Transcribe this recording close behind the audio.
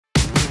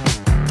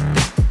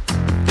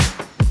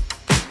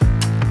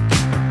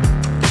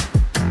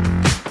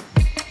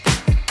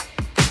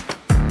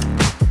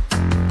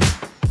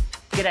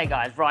G'day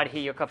guys, right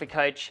here, your coffee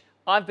coach.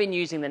 I've been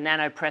using the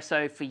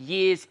Nanopresso for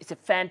years. It's a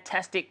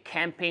fantastic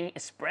camping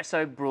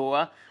espresso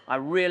brewer. I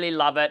really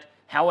love it.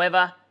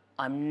 However,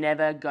 I'm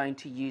never going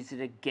to use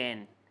it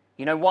again.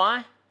 You know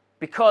why?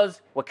 Because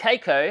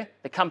WACACO,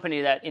 the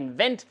company that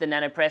invented the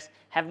Nanopress,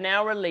 have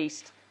now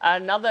released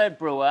another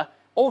brewer,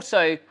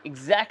 also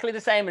exactly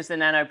the same as the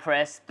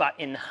Nanopress, but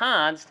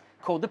enhanced,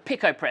 called the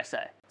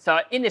Picopresso.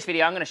 So in this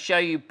video, I'm going to show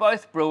you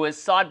both brewers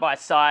side by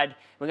side.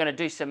 We're going to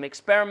do some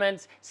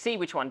experiments, see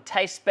which one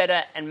tastes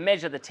better, and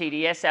measure the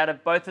TDS out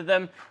of both of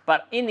them.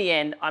 But in the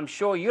end, I'm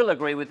sure you'll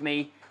agree with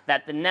me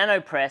that the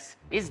Nanopress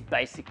is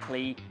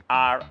basically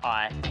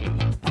RIP.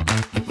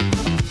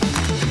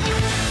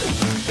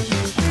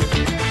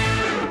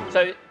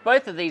 So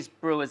both of these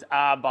brewers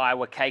are by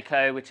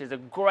WACACO, which is a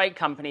great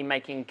company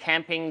making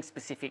camping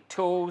specific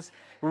tools,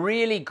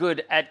 really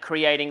good at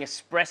creating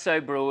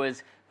espresso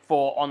brewers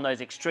for on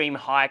those extreme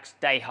hikes,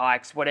 day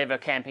hikes, whatever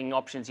camping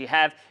options you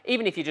have.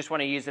 Even if you just want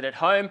to use it at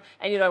home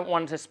and you don't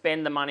want to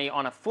spend the money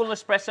on a full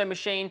espresso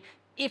machine,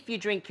 if you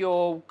drink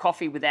your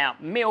coffee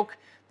without milk,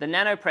 the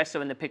Nanopresso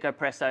and the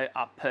Picopresso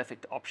are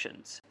perfect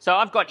options. So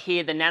I've got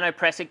here the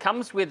Nanopress. It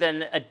comes with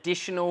an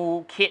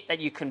additional kit that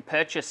you can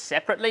purchase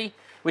separately,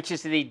 which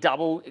is the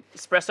double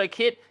espresso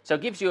kit. So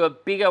it gives you a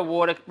bigger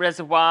water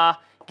reservoir,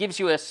 gives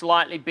you a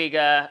slightly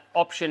bigger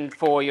option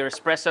for your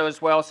espresso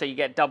as well, so you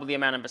get double the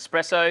amount of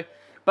espresso.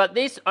 But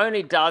this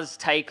only does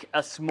take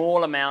a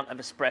small amount of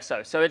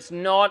espresso, so it's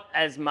not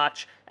as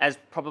much as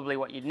probably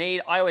what you'd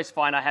need. I always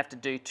find I have to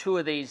do 2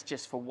 of these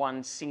just for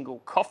one single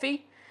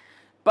coffee,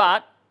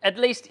 but at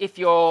least if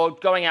you're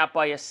going out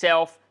by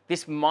yourself,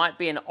 this might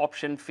be an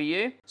option for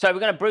you. So we're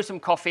going to brew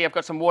some coffee. I've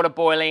got some water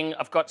boiling.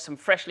 I've got some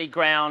freshly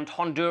ground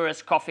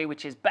Honduras coffee,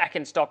 which is back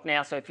in stock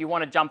now. So if you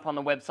want to jump on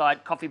the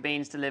website,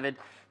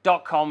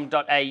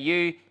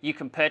 coffeebeansdelivered.com.au, you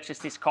can purchase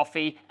this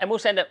coffee and we'll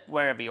send it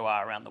wherever you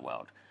are around the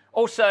world.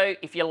 Also,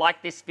 if you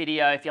like this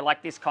video, if you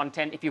like this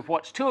content, if you've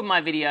watched 2 of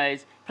my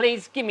videos,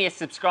 please give me a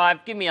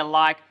subscribe, give me a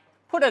like,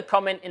 put a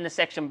comment in the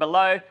section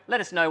below. Let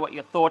us know what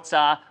your thoughts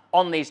are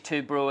on these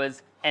 2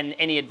 brewers and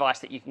any advice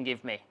that you can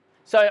give me.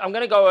 So I'm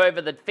going to go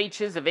over the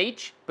features of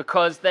each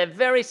because they're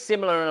very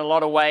similar in a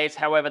lot of ways.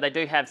 However, they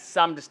do have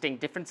some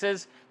distinct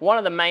differences. One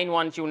of the main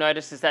ones you'll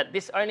notice is that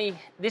this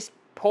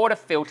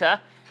portafilter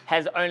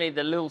has only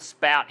the little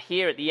spout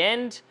here at the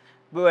end,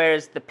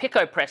 whereas the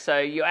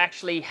Picopresso, you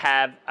actually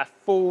have a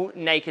full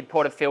naked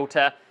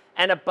portafilter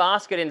and a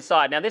basket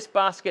inside. Now this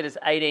basket is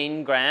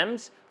 18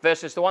 grams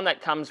versus the one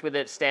that comes with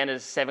it standard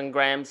is 7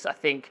 grams. I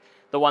think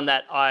the one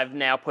that I've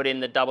now put in,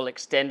 the double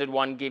extended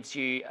one, gives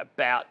you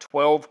about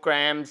 12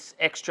 grams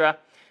extra,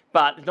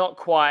 but not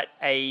quite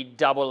a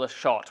double a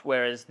shot,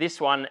 whereas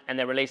this one, and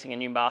they're releasing a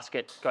new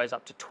basket, goes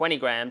up to 20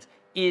 grams,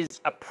 is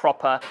a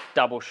proper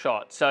double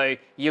shot. So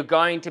you're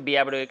going to be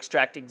able to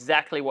extract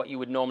exactly what you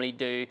would normally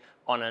do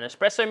on an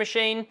espresso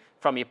machine.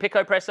 From your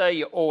Picopresso,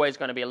 you're always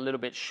going to be a little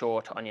bit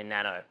short on your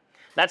Nano.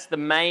 That's the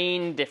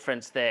main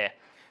difference there.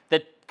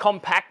 The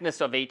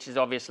compactness of each is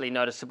obviously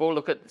noticeable.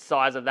 Look at the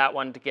size of that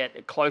one to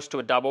get close to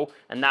a double,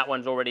 and that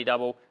one's already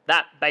double.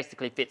 That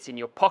basically fits in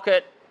your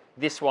pocket.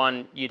 This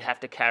one you'd have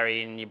to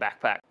carry in your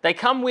backpack. They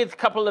come with a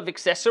couple of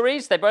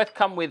accessories. They both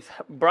come with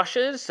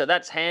brushes, so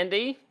that's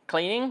handy,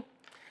 cleaning.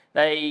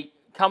 They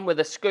come with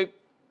a scoop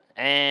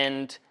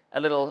and a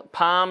little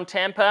palm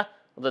tamper,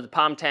 although the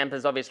palm tamper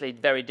is obviously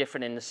very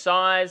different in the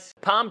size.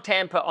 Palm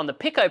tamper on the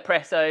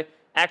Picopresso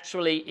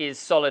actually is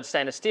solid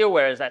stainless steel,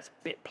 whereas that's a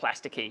bit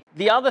plasticky.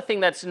 The other thing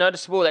that's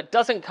noticeable that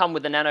doesn't come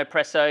with the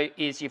Nanopresso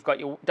is you've got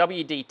your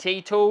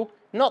WDT tool.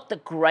 Not the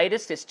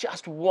greatest, it's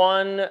just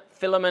one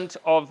filament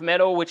of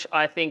metal, which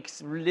I think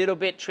is a little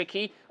bit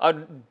tricky.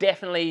 I'd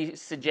definitely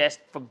suggest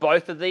for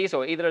both of these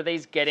or either of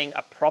these getting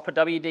a proper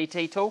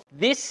WDT tool.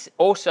 This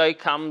also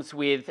comes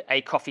with a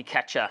coffee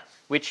catcher,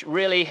 which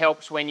really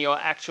helps when you're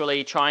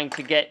actually trying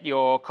to get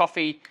your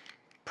coffee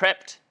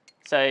prepped.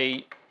 So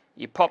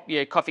you pop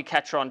your coffee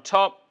catcher on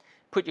top,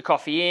 put your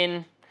coffee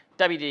in,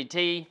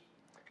 WDT,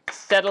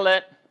 settle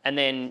it, and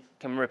then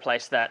can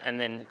replace that and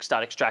then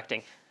start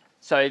extracting.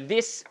 So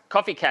this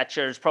coffee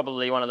catcher is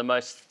probably one of the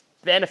most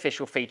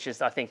beneficial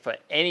features, I think, for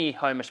any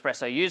home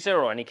espresso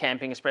user or any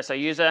camping espresso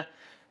user.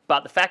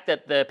 But the fact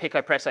that the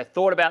Picopresso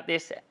thought about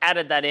this,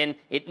 added that in,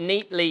 it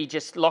neatly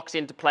just locks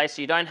into place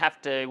so you don't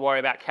have to worry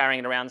about carrying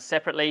it around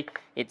separately.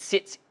 It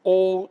sits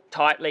all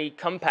tightly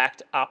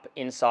compact up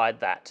inside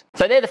that.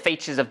 So they're the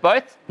features of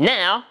both.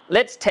 Now,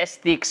 let's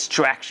test the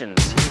extractions.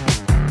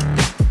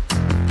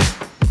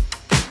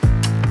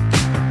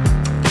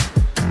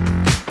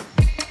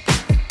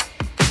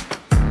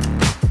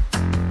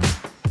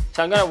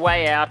 So I'm going to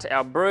weigh out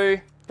our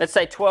brew. Let's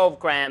say 12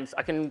 grams.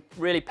 I can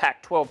really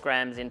pack 12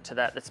 grams into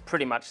that. That's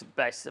pretty much the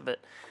base of it.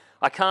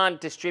 I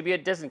can't distribute.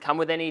 It doesn't come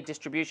with any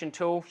distribution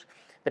tools.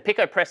 The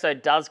Picopresso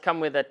does come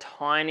with a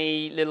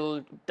tiny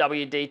little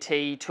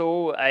WDT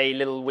tool, a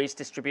little Weiss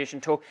distribution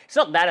tool. It's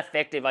not that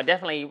effective. I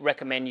definitely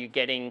recommend you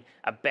getting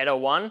a better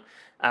one,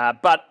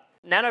 but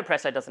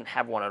Nanopresso doesn't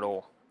have one at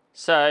all.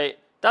 So it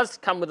does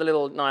come with a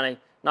little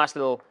nice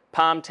little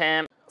palm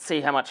tam see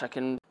how much I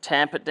can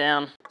tamp it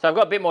down. So I've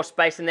got a bit more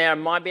space in there. I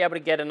might be able to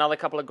get another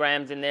couple of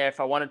grams in there if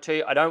I wanted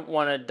to. I don't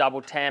want to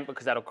double tamp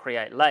because that'll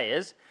create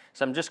layers.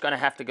 So I'm just going to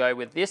have to go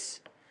with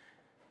this.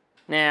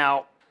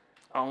 Now,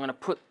 I'm going to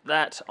put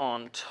that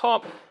on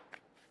top.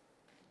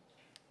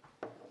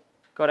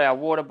 Got our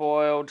water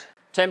boiled.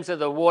 In terms of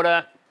the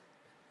water,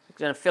 I'm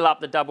going to fill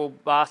up the double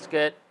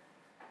basket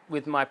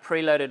with my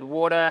preloaded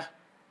water.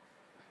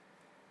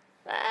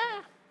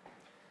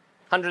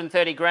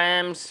 130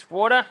 grams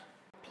water.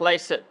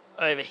 Place it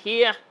over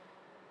here.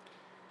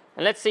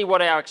 And let's see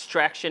what our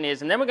extraction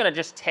is. And then we're going to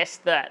just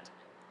test that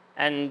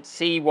and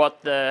see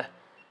what the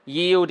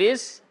yield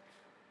is.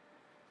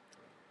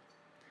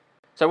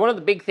 So one of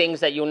the big things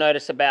that you'll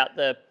notice about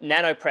the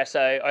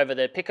Nanopresso over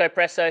the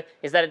Picopresso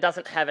is that it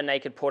doesn't have a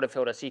naked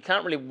portafilter. So you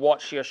can't really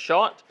watch your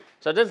shot.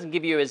 So it doesn't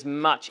give you as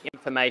much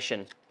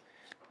information.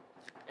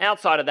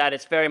 Outside of that,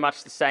 it's very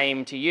much the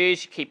same to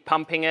use. You keep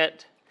pumping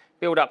it,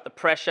 build up the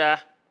pressure.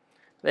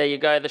 There you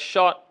go. The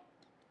shot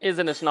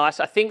isn't as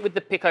nice. I think with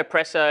the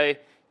Picopresso,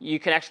 you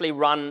can actually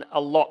run a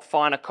lot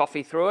finer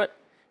coffee through it.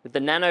 With the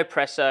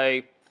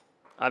Nanopresso,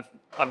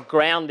 I've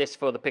ground this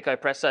for the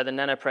Picopresso. The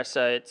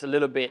Nanopresso, it's a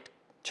little bit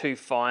too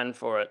fine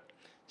for it.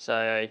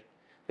 So,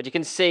 but you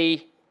can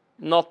see,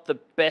 not the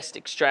best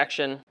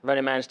extraction. I've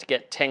only managed to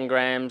get 10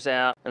 grams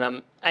out, and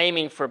I'm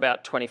aiming for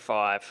about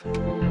 25.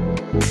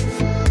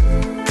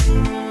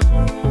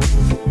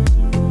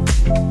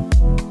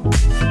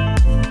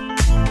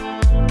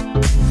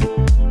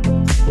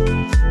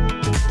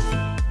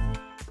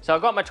 So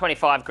I've got my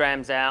 25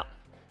 grams out,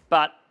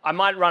 but I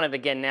might run it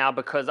again now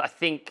because I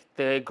think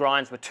the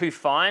grinds were too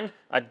fine.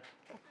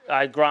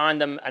 I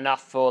grind them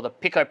enough for the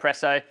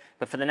Picopresso,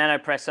 but for the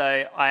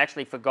Nanopresso, I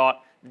actually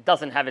forgot it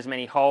doesn't have as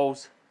many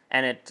holes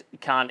and it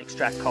can't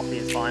extract coffee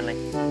as finely.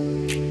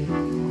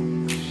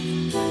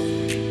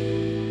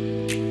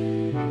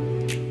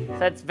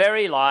 So it's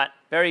very light,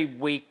 very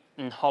weak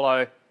and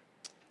hollow.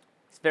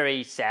 It's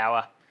very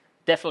sour,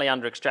 definitely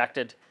under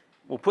extracted.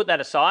 We'll put that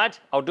aside.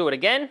 I'll do it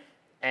again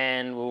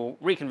and we'll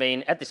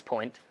reconvene at this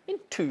point in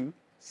 2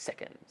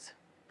 seconds.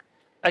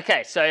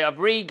 Okay, so I've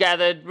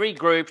regathered,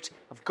 regrouped.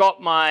 I've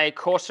got my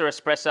coarser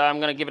espresso.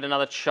 I'm going to give it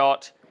another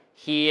shot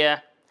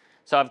here.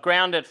 So I've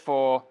ground it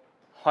for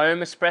home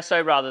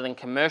espresso rather than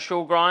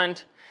commercial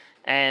grind,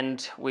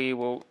 and we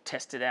will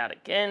test it out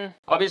again.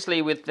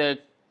 Obviously, with the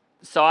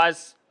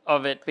size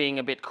of it being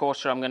a bit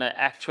coarser, I'm going to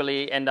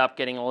actually end up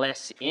getting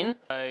less in.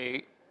 So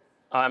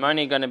I'm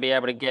only going to be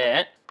able to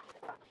get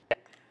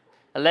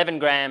 11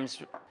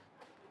 grams.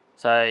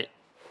 So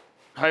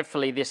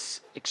hopefully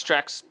this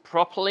extracts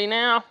properly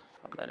now.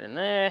 Put that in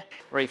there,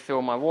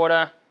 refill my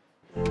water.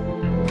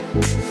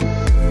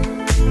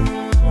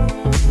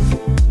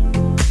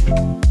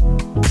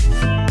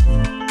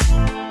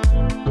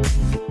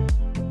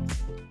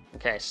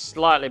 Okay,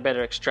 slightly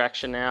better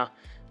extraction now.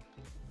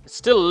 It's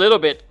still a little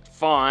bit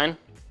fine,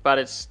 but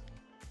it's,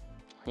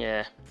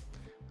 yeah,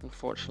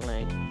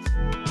 unfortunately.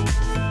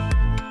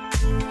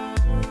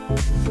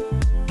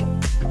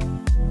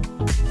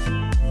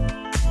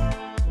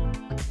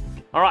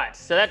 All right,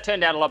 so that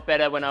turned out a lot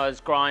better when I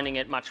was grinding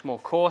it much more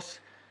coarse.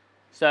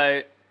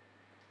 So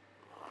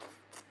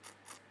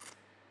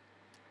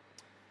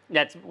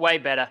that's way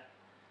better.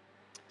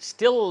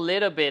 Still a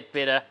little bit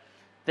bitter.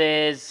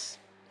 There's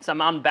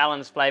some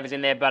unbalanced flavors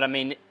in there, but I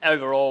mean,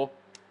 overall,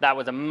 that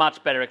was a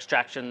much better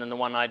extraction than the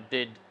one I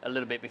did a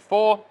little bit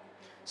before.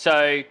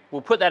 So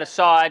we'll put that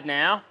aside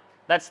now.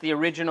 That's the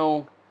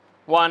original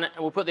one.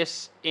 We'll put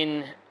this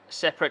in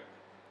separate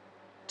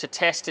to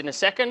test in a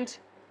second.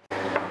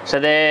 So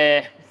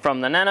they're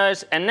from the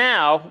Nanos, and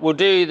now we'll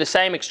do the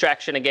same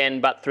extraction again,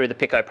 but through the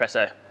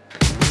Picopresso.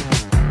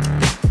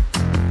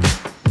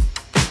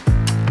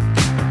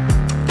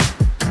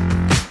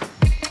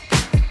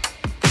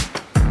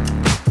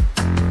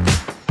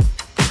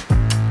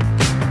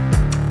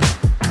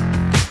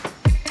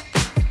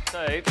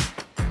 So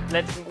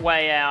let's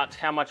weigh out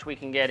how much we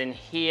can get in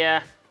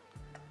here.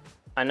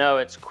 I know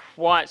it's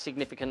quite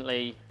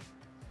significantly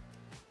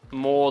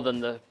more than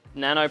the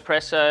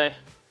Nanopresso. I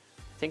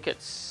think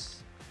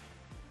it's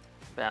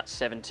about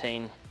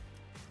 17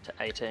 to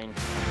 18.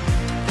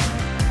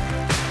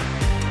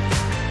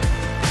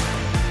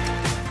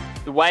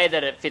 The way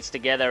that it fits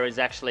together is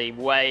actually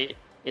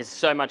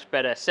so much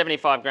better.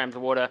 75 grams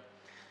of water,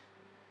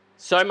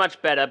 so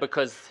much better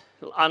because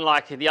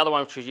unlike the other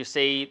one, which you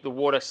see the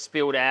water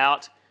spilled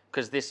out,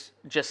 because this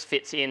just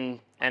fits in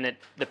and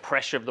the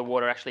pressure of the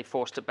water actually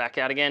forced it back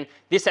out again.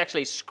 This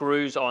actually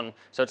screws on,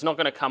 so it's not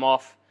going to come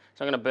off. It's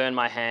not going to burn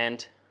my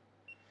hand.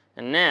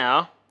 And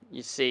now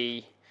you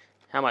see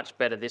how much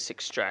better this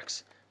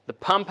extracts. The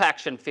pump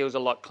action feels a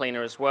lot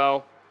cleaner as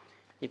well.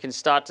 You can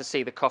start to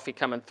see the coffee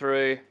coming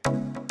through.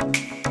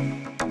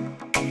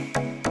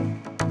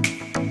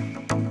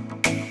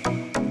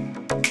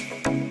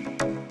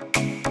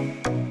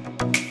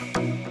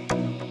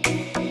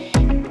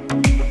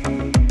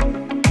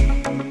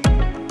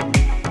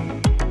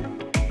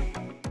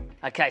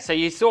 Okay, so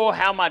you saw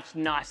how much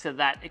nicer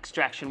that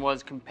extraction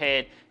was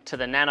compared to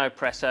the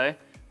Nanopresso.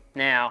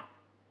 Now,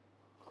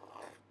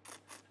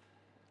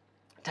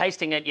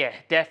 tasting it, yeah,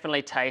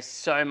 definitely tastes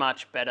so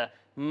much better,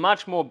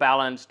 much more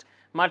balanced,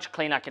 much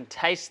cleaner. I can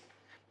taste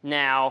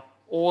now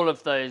all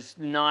of those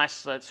nice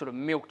sort of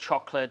milk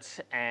chocolates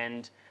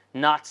and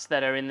nuts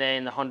that are in there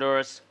in the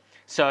Honduras.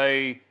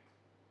 So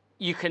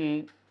you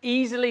can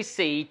easily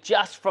see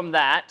just from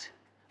that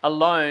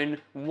alone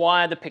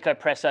why the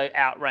Picopresso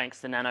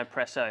outranks the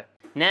Nanopresso.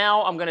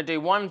 Now I'm going to do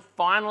one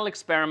final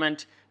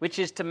experiment, which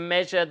is to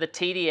measure the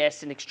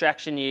TDS and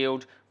extraction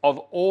yield of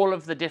all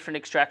of the different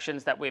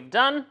extractions that we've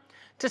done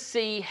to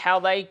see how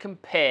they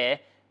compare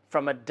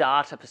from a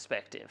data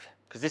perspective.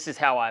 Because this is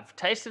how I've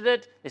tasted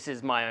it, this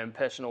is my own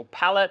personal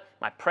palate,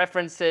 my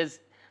preferences,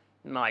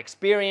 my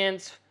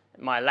experience,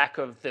 my lack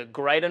of the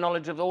greater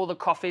knowledge of all the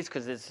coffees,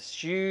 because there's a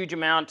huge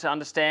amount to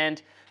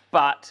understand.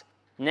 But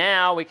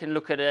now we can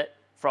look at it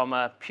from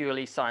a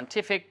purely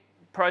scientific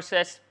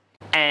process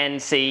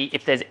and see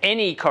if there's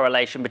any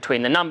correlation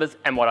between the numbers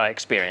and what I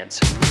experience.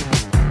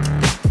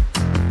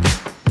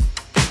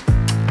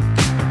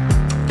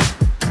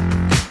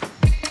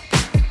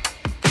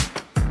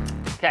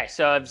 Okay,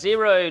 so I've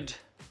zeroed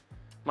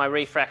my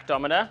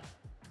refractometer,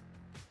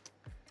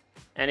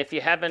 and if you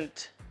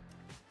haven't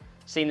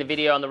seen the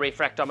video on the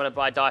refractometer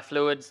by Dye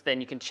Fluids, then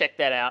you can check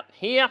that out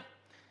here.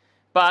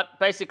 But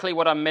basically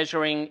what I'm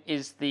measuring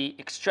is the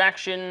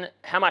extraction,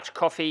 how much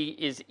coffee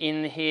is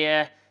in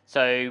here.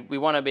 So we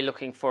want to be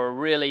looking for a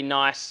really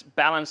nice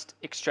balanced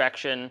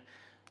extraction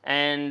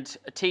and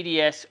a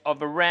TDS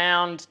of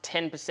around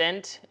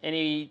 10%.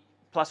 Any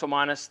plus or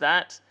minus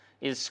that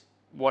is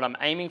what I'm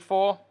aiming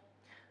for.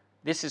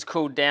 This is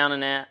cooled down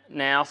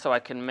now, so I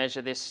can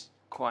measure this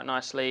quite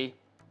nicely.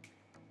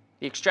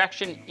 The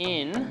extraction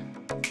in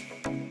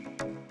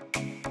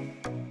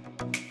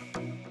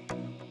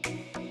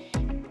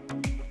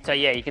so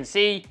yeah, you can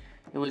see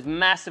it was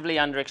massively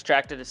under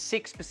extracted at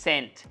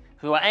 6%.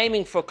 We were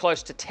aiming for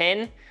close to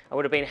 10. I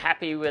would have been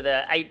happy with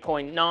a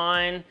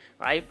 8.9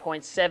 or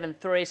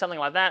 8.73, something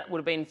like that would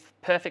have been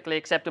perfectly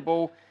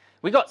acceptable.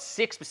 We got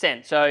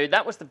 6%, so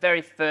that was the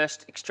very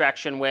first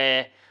extraction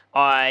where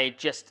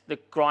the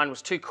grind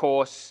was too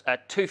coarse,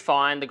 too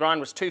fine, the grind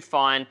was too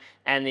fine,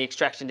 and the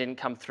extraction didn't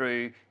come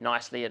through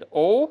nicely at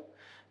all.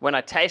 When I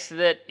tasted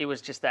it, it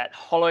was just that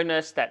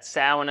hollowness, that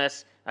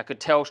sourness. I could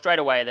tell straight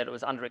away that it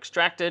was under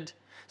extracted.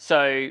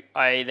 So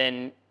I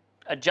then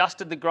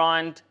adjusted the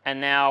grind,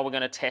 and now we're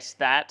going to test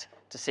that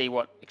to see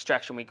what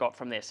extraction we got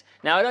from this.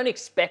 Now, I don't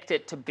expect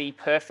it to be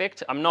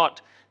perfect. I'm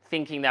not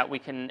thinking that we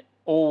can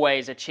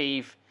always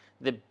achieve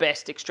the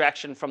best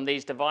extraction from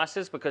these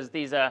devices, because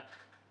these are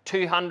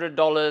 $200,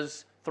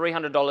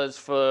 $300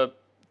 for,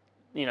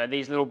 you know,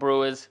 these little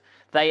brewers.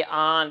 They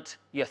aren't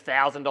your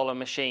 $1,000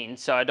 machine,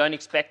 so I don't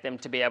expect them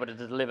to be able to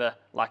deliver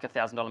like a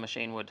 $1,000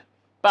 machine would.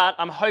 But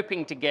I'm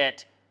hoping to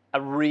get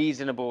a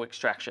reasonable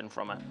extraction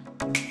from it.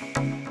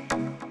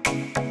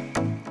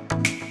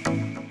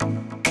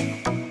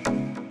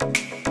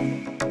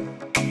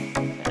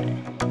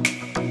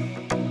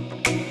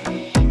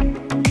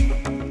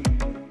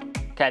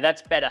 Okay,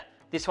 that's better.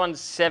 This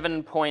one's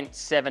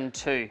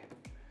 7.72.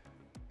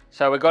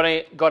 So we got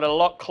a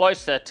lot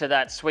closer to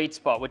that sweet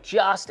spot. We're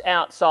just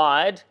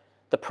outside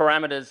the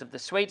parameters of the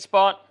sweet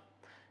spot,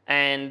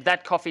 and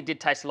that coffee did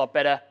taste a lot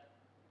better.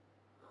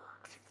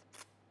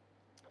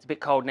 It's a bit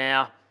cold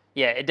now.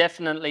 Yeah, it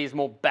definitely is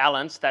more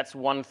balanced. That's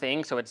one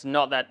thing. So it's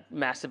not that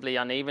massively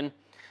uneven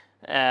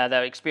that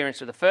I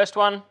experienced with the first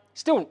one.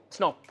 Still, it's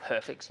not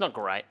perfect. It's not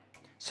great.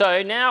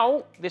 So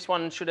now this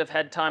one should have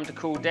had time to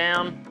cool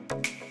down.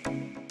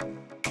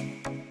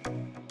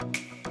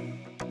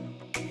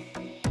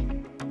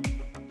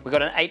 We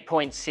got an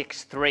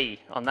 8.63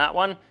 on that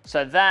one.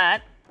 So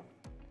that,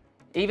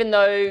 even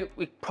though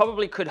we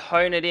probably could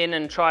hone it in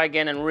and try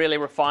again and really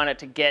refine it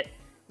to get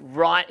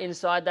right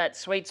inside that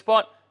sweet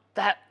spot,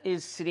 that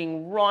is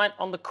sitting right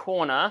on the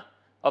corner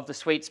of the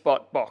sweet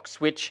spot box,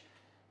 which,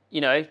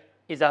 you know,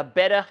 is a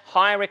better,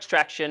 higher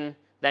extraction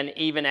than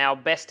even our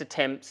best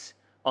attempts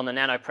on the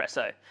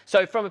Nanopresso.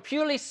 So from a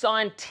purely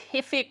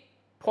scientific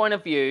point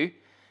of view,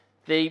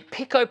 the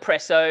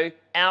Picopresso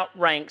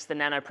outranks the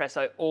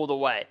Nanopresso all the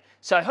way.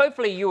 So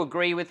hopefully you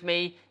agree with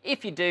me.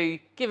 If you do,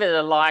 give it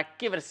a like,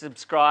 give it a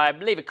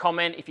subscribe, leave a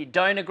comment if you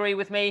don't agree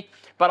with me.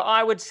 But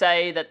I would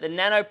say that the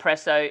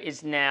Nanopresso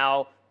is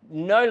now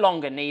no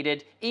longer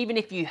needed. Even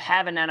if you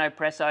have a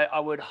Nanopresso, I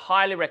would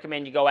highly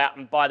recommend you go out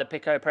and buy the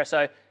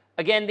Picopresso.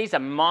 Again, these are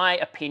my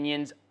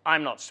opinions.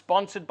 I'm not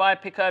sponsored by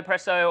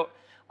Picopresso.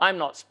 I'm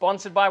not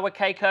sponsored by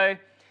WACACO.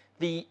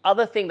 The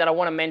other thing that I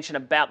want to mention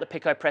about the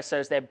Picopresso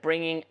is they're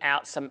bringing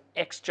out some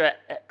extra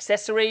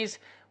accessories.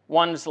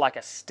 One's like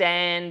a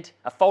stand,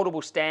 a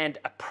foldable stand,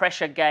 a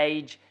pressure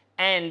gauge,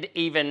 and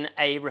even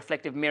a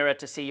reflective mirror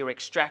to see your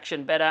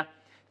extraction better.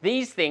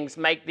 These things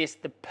make this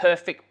the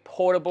perfect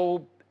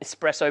portable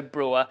espresso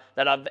brewer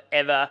that I've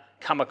ever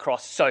come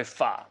across so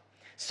far.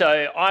 So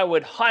I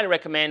would highly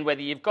recommend,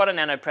 whether you've got a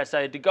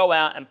Nanopresso, to go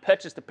out and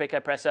purchase the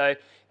Picopresso,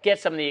 get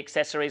some of the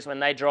accessories when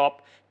they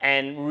drop,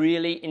 and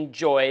really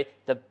enjoy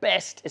the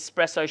best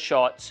espresso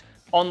shots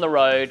on the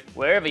road,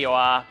 wherever you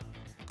are.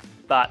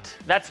 But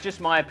that's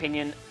just my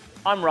opinion.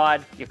 I'm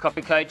Ride, your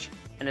coffee coach.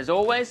 And as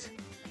always,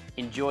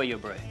 enjoy your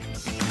brew.